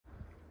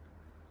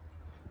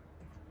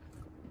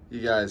You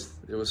guys,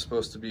 it was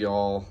supposed to be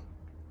all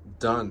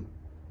done.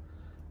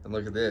 And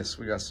look at this.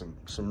 We got some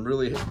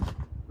really,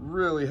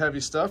 really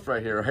heavy stuff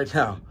right here right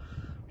now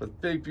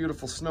with big,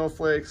 beautiful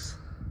snowflakes.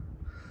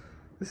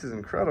 This is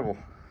incredible.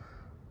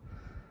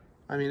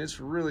 I mean, it's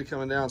really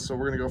coming down, so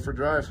we're gonna go for a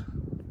drive.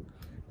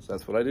 So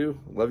that's what I do.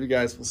 Love you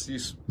guys. We'll see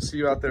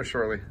you out there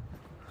shortly.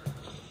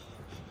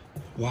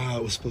 Wow,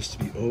 it was supposed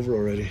to be over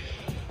already.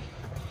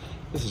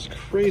 This is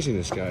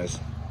craziness, guys.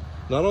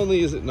 Not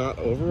only is it not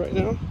over right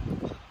now,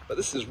 but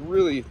this is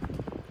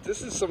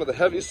some of the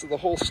heaviest of the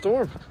whole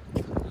storm.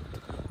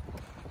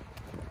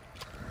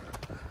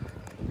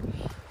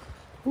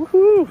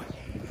 Woohoo!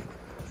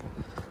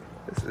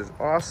 This is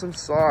awesome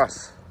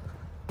sauce.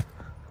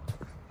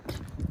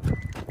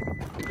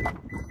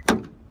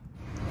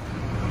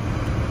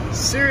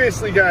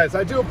 Seriously, guys,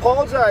 I do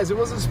apologize. It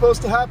wasn't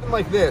supposed to happen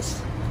like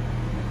this.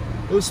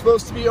 It was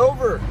supposed to be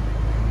over.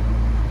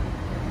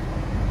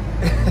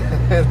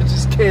 And it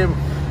just came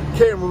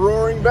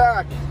roaring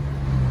back.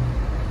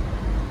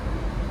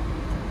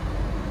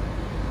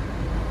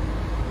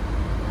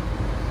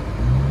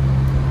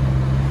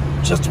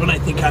 Just when I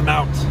think I'm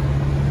out,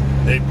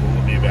 they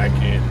pull me back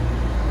in.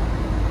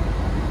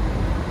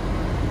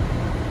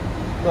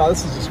 Wow,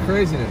 this is just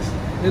craziness.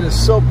 It is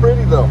so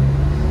pretty though.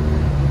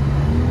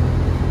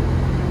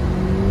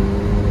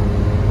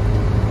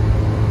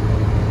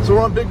 So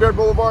we're on Big Bear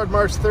Boulevard,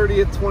 March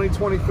 30th,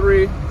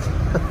 2023.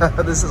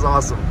 This is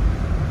awesome.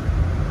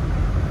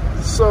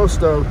 So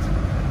stoked.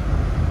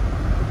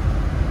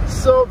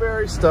 So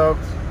very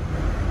stoked.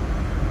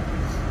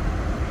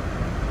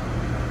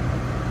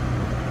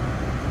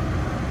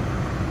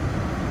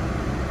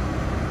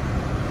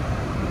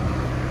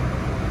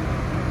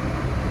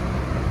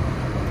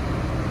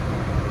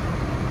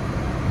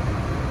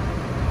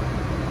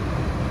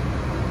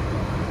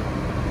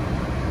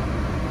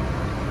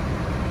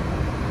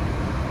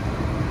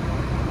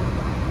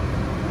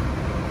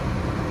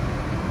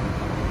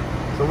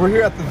 So we're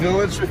here at the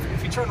village.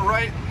 If you turn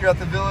right, you're at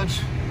the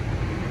village.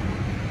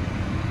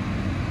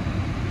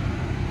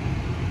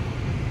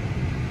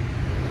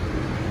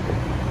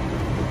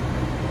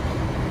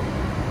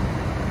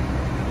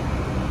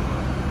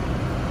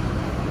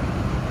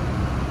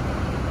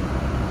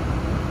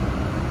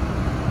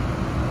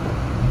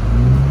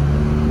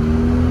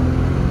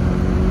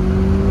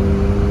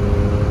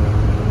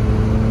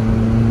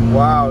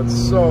 Wow,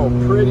 it's so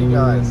pretty,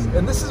 guys.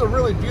 And this is a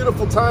really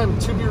beautiful time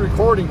to be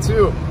recording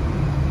too.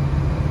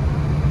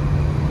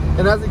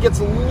 And as it gets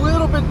a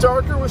little bit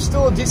darker with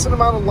still a decent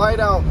amount of light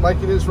out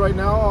like it is right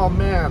now, oh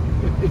man,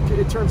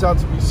 it turns out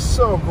to be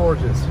so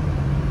gorgeous.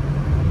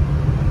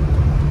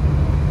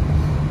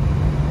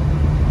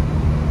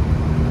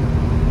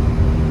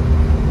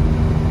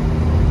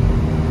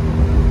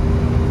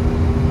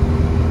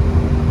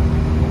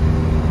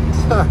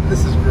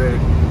 This is great.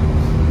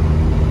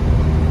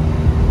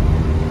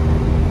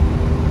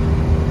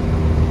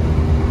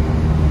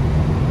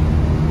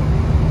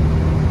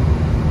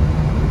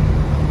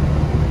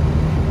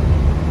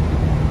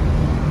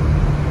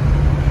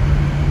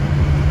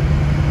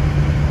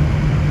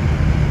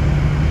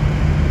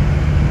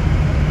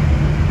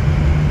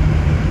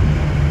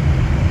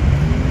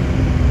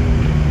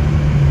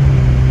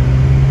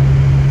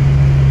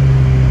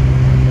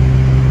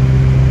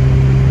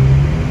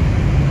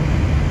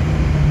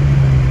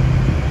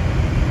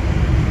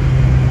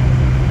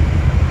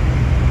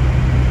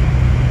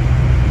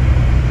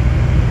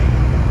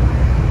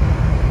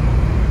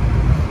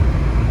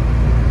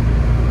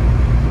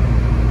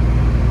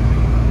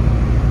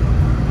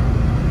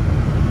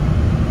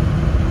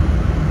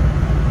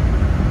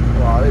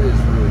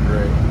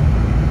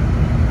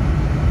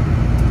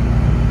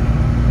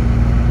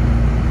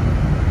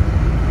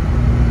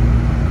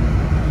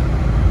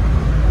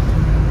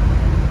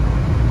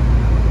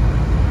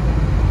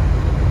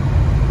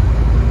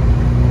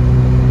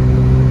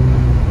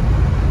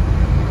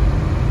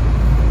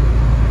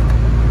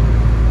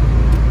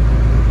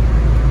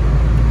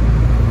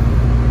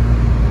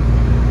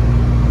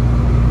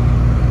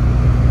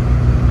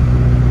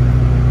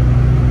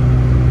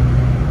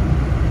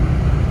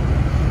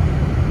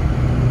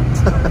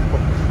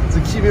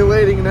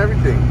 Accumulating and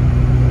everything.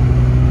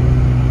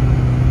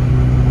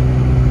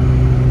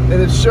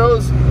 And it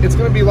shows it's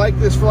going to be like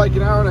this for like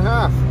an hour and a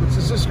half, which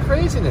is just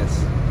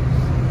craziness.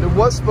 It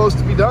was supposed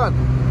to be done.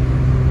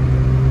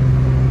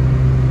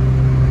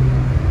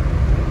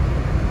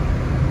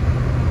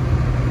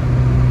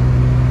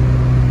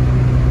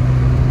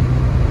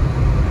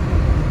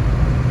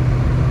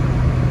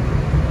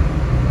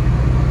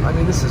 I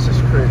mean, this is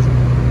just crazy.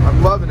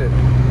 I'm loving it.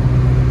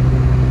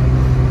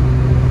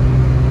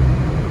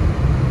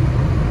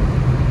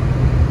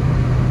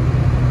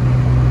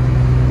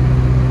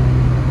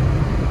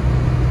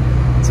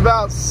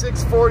 About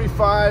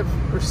 6:45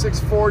 or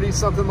 6:40,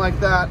 something like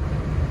that.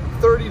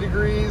 30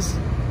 degrees.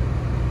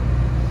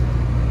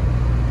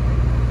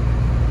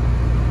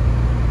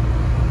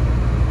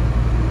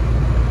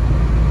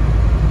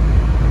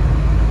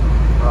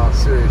 Oh,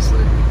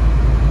 seriously.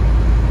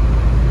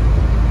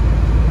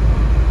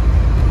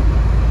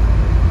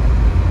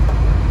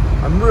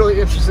 I'm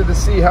really interested to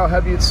see how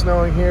heavy it's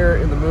snowing here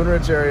in the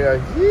Moonridge area.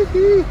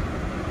 Yee-hee.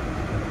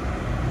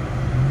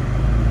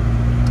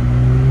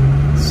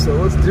 So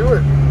let's do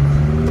it.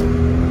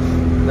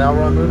 Now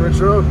we're on Moonridge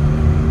Road.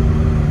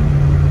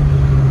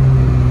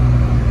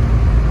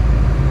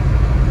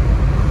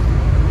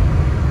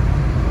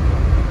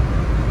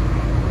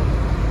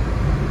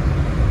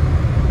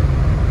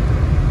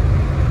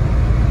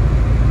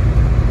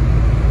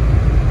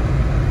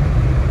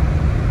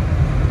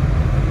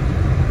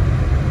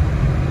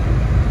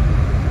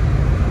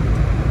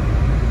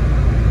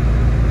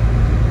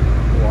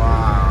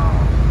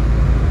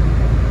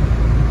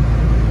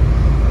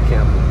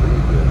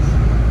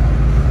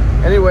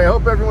 Anyway, I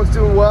hope everyone's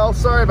doing well.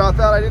 Sorry about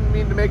that. I didn't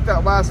mean to make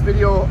that last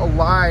video a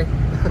lie.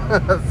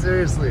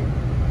 Seriously.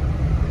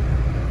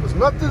 It was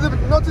not to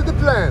the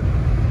plan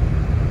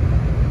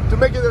to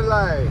make it a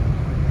lie.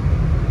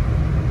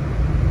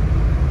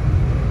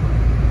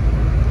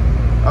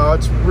 Oh,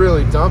 it's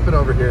really dumping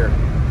over here.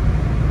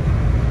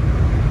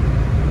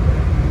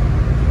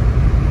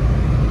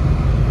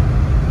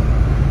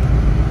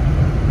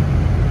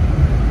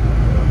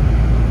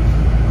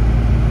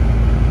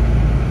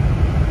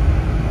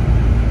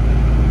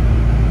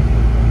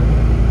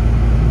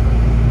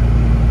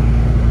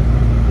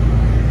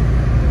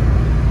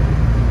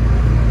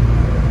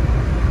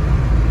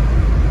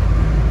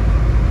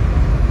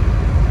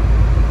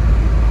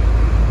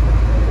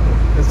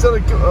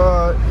 Instead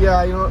of,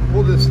 yeah, you know what,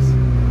 we'll just,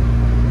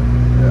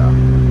 yeah.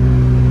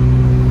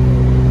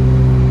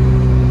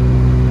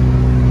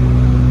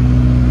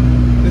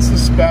 This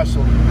is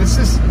special. This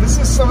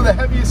is some of the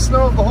heaviest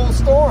snow of the whole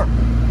storm.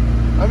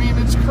 I mean,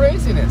 it's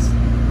craziness.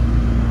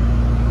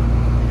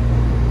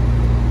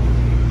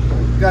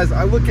 Guys,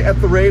 I look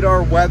at the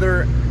radar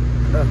weather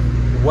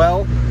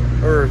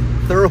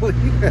thoroughly.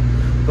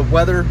 The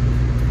weather,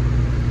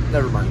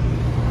 never mind.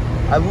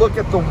 I look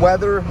at the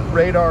weather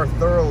radar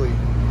thoroughly.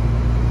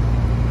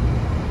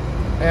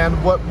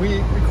 And what we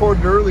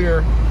recorded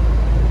earlier,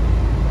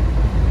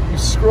 you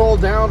scroll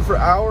down for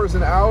hours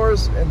and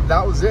hours, and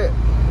that was it.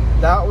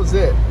 That was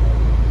it.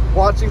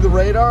 Watching the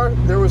radar,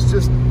 there was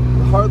just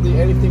hardly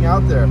anything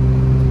out there.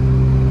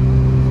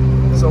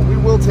 So we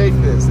will take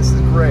this. This is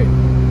great.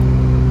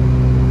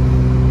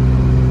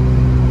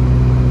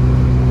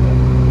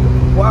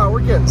 Wow,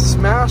 we're getting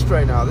smashed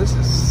right now. This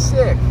is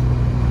sick.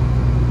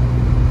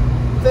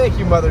 Thank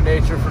you, Mother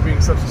Nature, for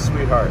being such a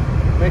sweetheart.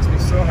 It makes me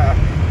so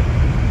happy.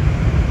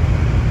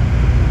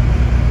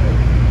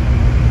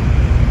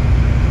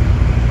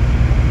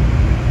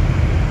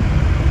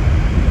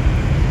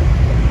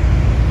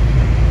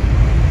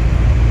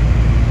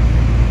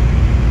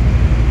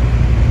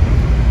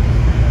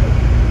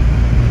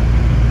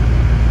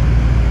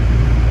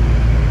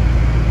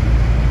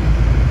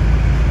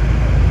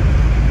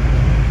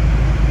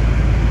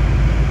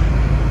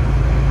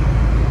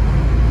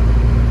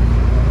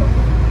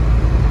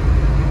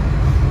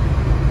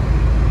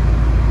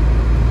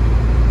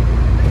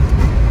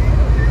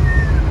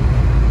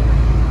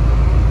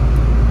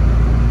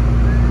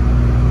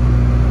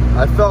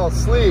 I fell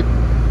asleep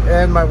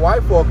and my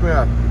wife woke me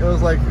up. It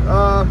was like,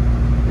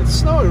 it's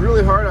snowing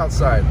really hard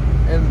outside.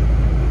 And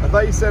I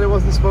thought you said it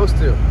wasn't supposed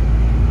to.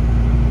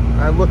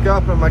 I look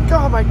up and I'm like,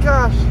 oh my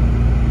gosh.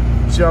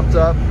 Jumped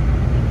up.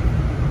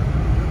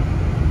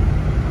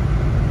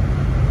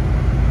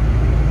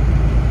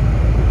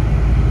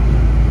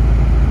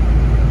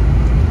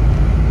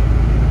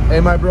 Hey,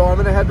 my bro, I'm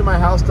gonna head to my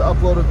house to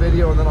upload a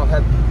video and then I'll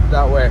head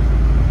that way.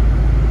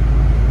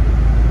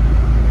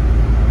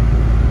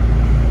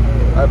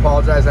 I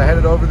apologize, I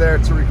headed over there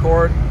to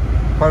record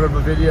part of a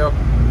video,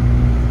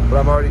 but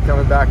I'm already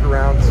coming back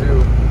around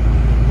to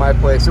my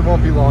place. It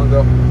won't be long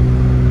though.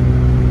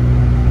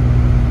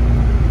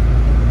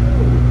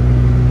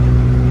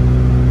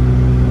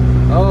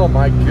 Oh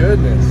my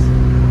goodness.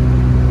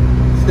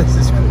 This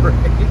is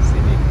crazy.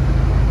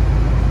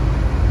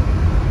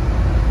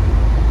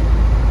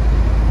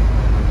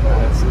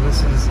 Alright, so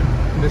this is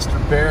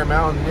Mr. Bear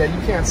Mountain. Yeah,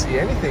 you can't see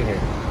anything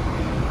here.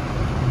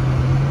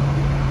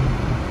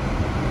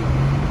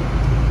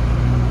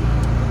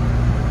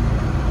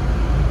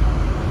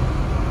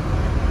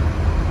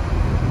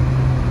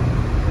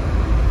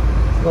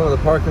 Go to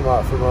the parking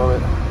lot for a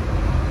moment.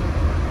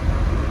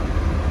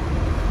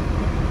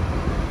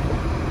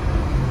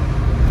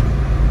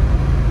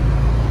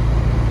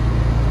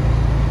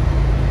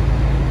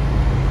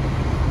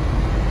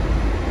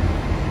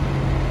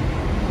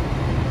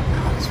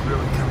 God, it's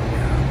really coming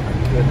out. My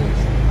goodness.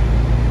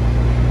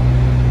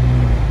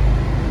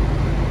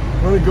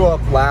 We're gonna go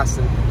up last,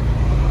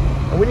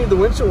 and we need the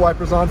windshield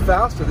wipers on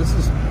faster. This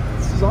is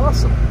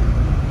awesome.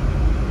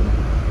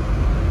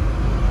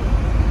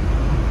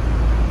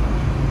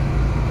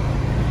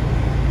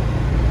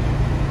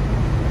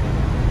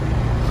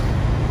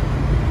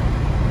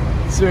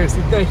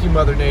 Seriously, thank you,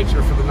 Mother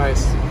Nature, for the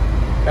nice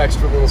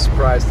extra little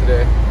surprise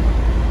today.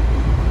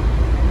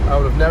 I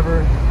would have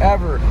never,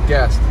 ever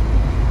guessed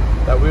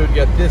that we would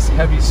get this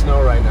heavy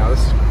snow right now.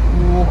 This is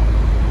cool.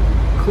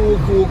 Cool,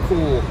 cool,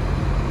 cool.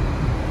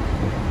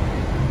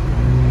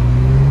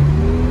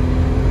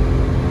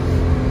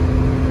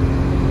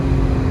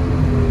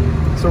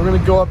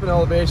 would go up in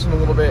elevation a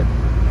little bit.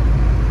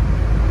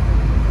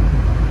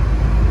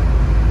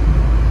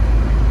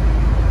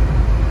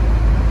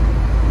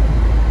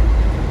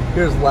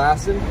 Here's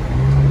Lassen,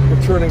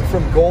 returning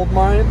from Gold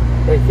Mine,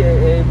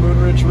 aka Moon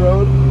Ridge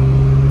Road.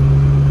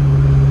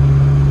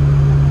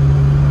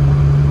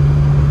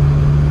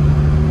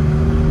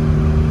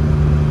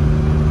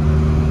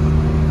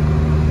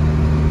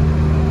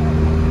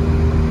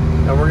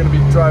 And we're going to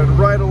be driving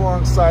right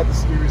alongside the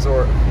ski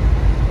resort.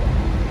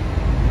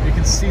 You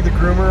can see the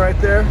groomer right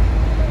there.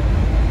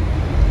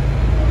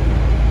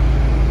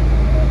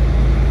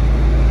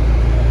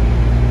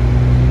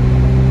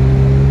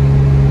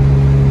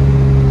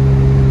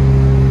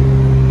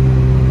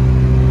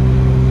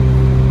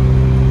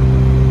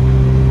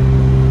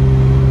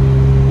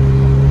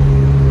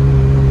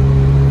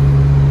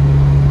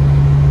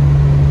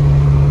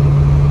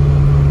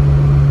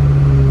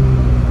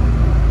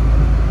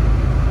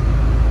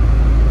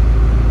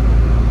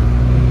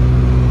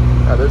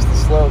 There's the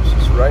slopes,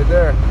 just right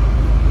there.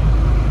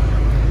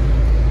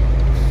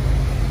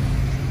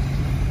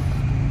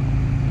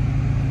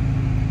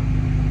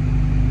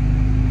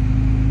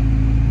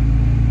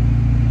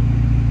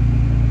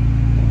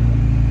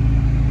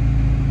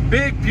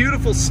 Big,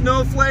 beautiful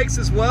snowflakes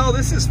as well.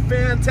 This is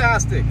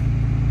fantastic.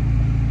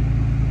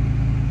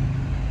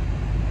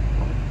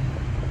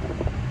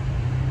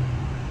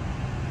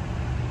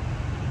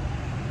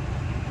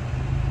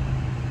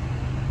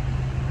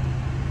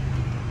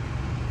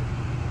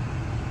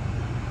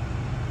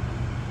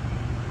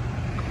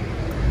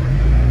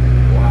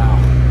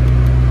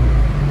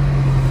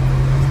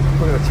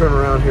 Turn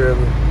around here in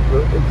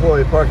the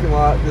employee parking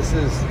lot. This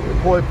is the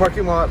employee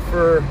parking lot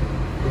for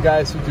the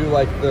guys who do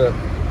like the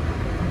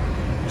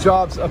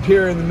jobs up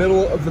here in the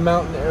middle of the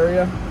mountain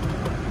area.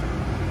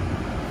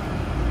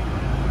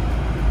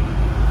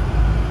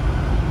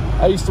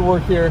 I used to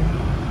work here,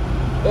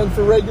 and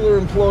for regular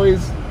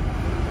employees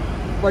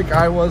like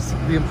I was,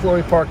 the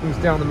employee parking's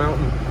down the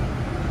mountain,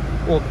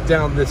 well,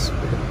 down this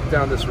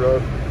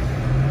road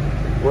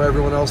where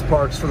everyone else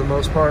parks for the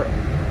most part.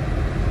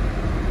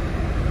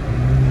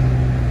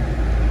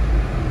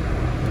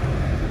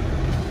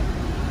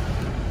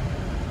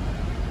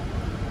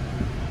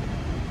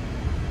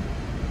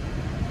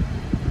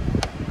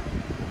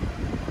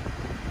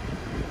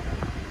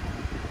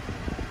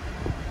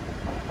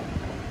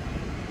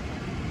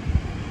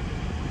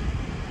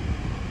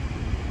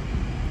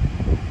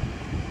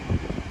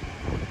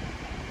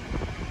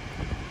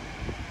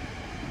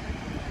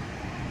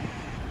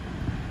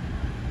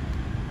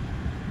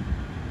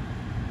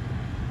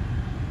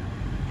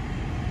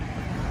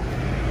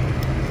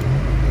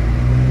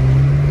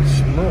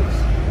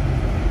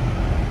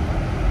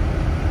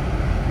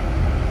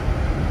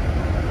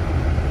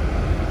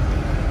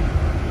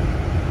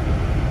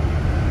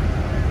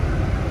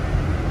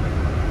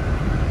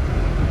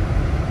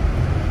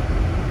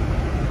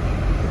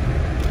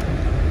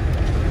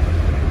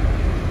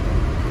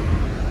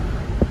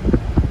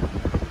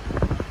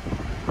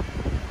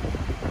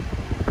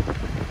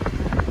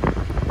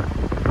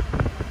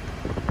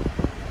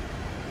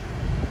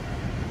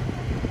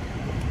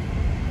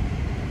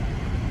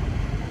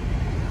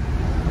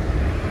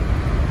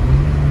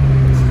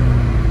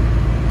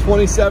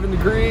 .27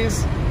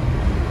 degrees,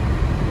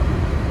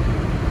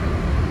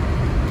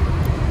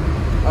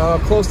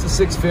 close to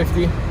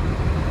 6:50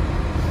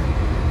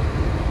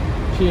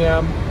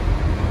 p.m.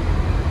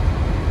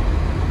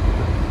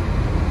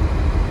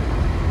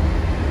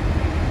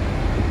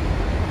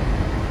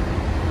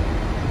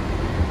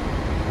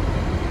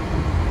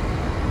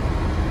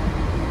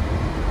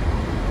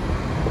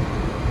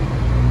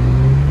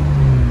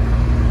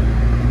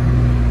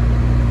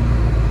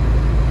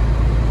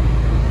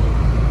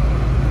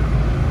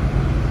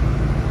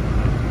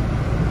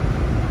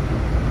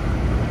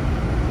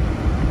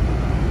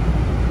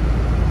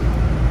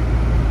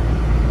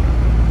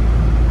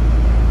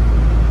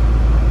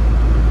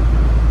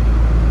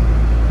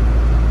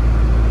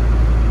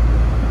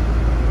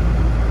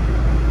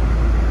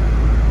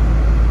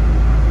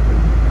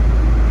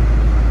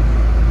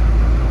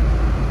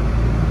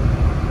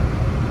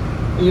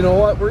 You know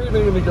what? We're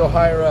even going to go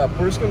higher up.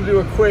 We're just going to do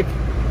a quick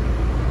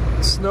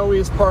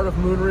snowiest part of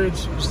Moon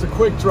Ridge, just a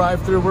quick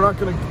drive through. We're not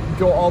going to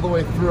go all the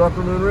way through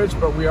Upper Moon Ridge,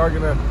 but we are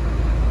going to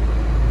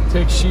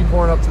take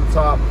Sheephorn up to the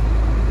top.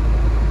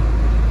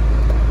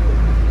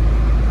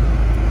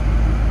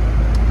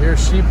 Here's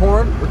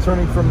Sheephorn,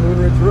 returning from Moon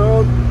Ridge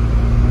Road.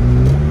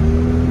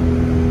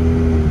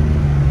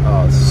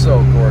 Oh, it's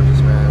so gorgeous,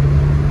 man.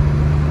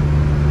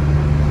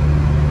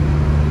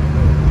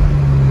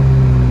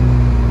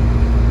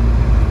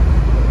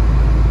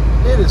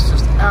 It is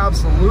just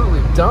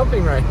absolutely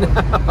dumping right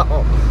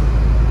now.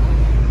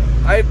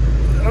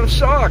 I'm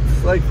shocked.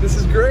 Like, this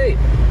is great.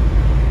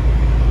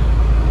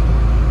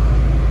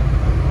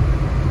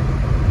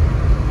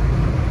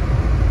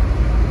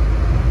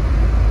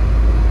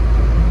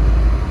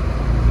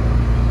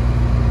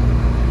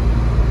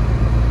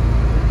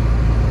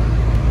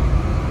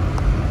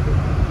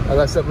 As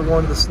I said, we're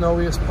going to the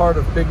snowiest part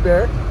of Big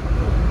Bear.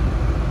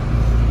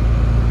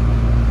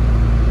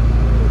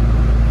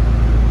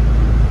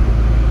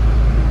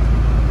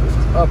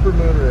 Upper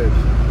Moon Ridge.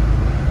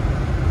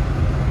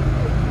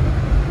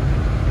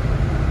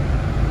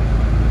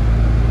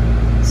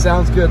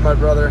 Sounds good, my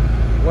brother.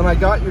 When I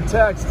got your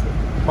text,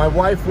 my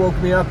wife woke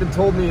me up and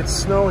told me it's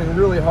snowing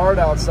really hard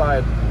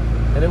outside.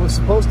 And it was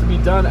supposed to be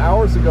done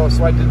hours ago,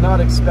 so I did not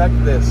expect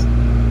this.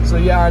 So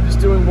yeah, I'm just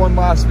doing one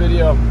last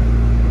video.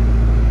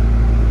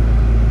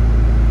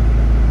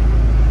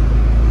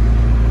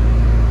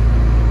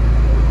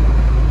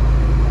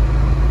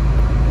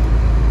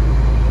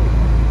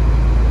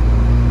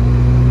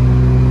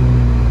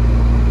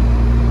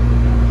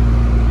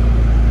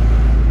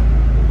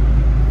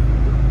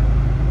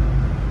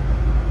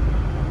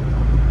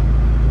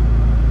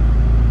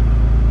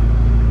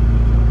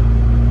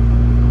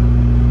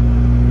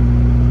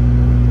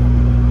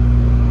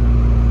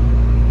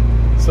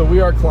 So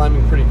we are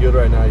climbing pretty good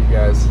right now, you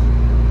guys.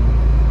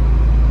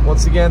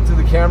 Once again, through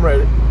the camera,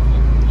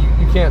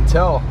 you can't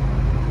tell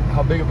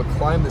how big of a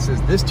climb this is.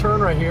 This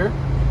turn right here,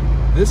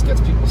 this gets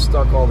people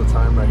stuck all the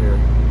time right here.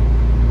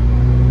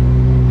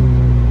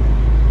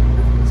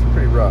 It's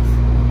pretty rough.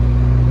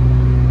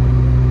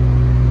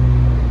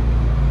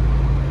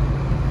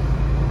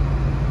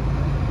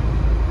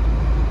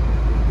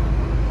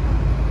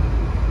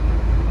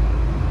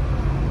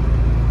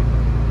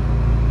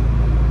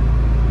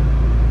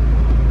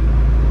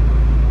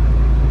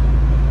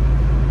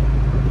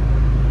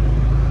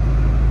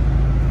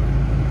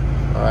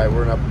 Alright,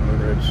 we're in Upper Moon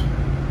Ridge.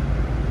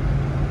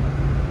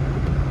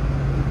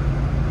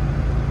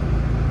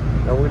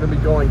 Now we're going to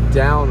be going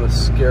down a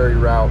scary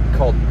route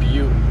called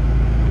Butte.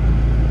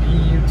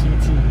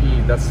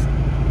 B-U-T-T-E. That's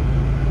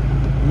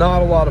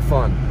not a lot of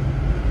fun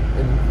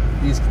in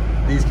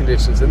these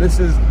conditions. And this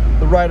is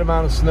the right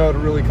amount of snow to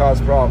really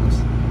cause problems.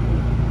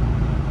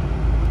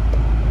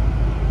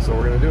 So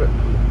we're going to do it.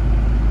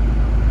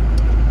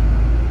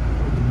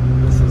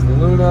 This is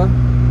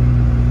Luna.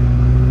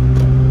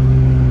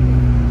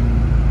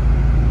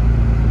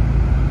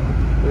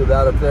 Look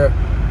at that up there.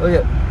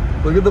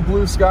 Look at the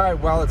blue sky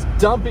while it's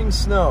dumping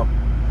snow.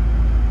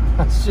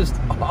 That's just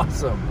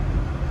awesome.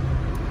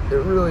 It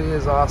really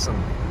is awesome.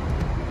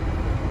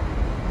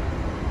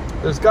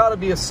 There's got to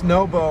be a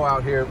snow bow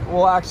out here.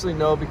 Well, actually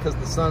no, because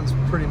the sun's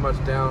pretty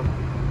much down.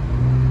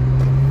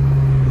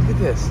 Look at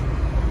this.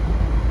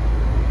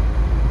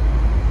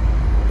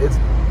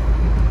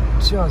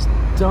 It's just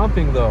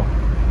dumping though.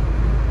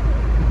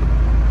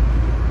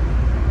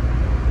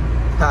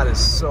 That is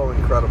so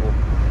incredible.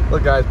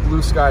 Look guys,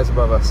 blue skies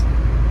above us.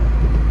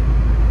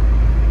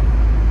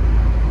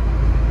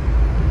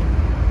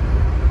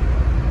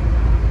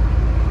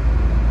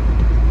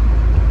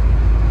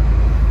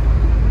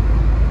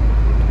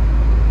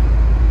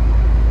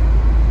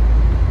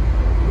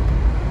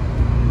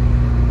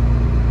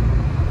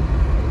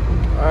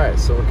 Alright,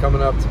 so we're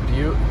coming up to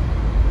Butte.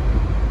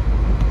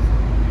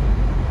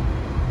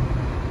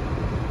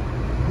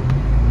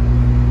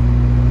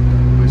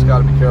 We just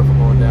gotta be careful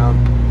going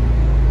down.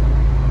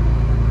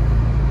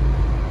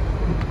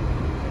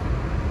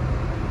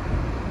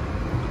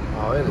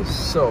 Oh, it is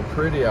so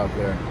pretty out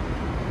there.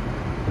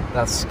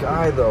 That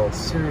sky though,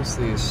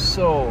 seriously, is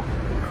so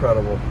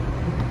incredible.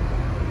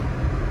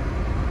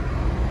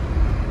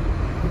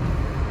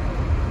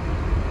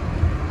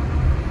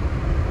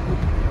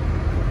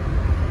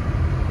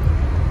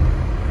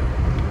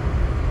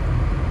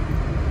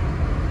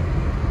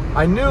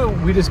 I knew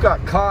we just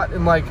got caught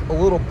in like a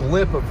little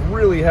blip of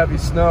really heavy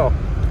snow.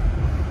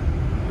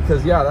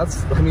 Because yeah,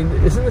 I mean,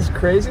 isn't this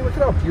crazy? Look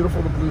at how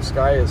beautiful the blue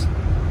sky is.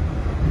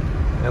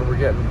 And we're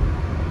getting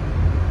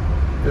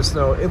this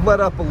snow. It let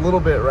up a little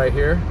bit right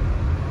here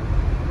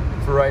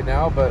for right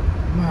now, but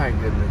my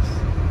goodness.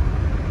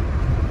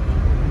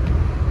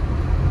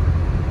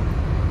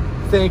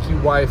 Thank you,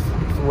 wife,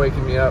 for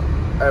waking me up.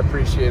 I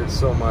appreciate it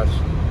so much.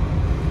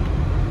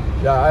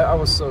 Yeah, I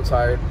was so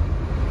tired.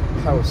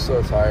 I was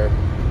so tired.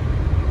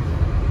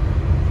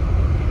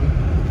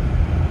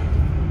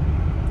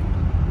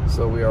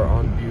 So we are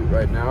on Butte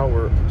right now.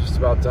 We're just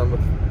about done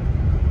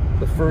with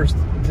the first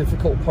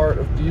difficult part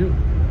of Butte.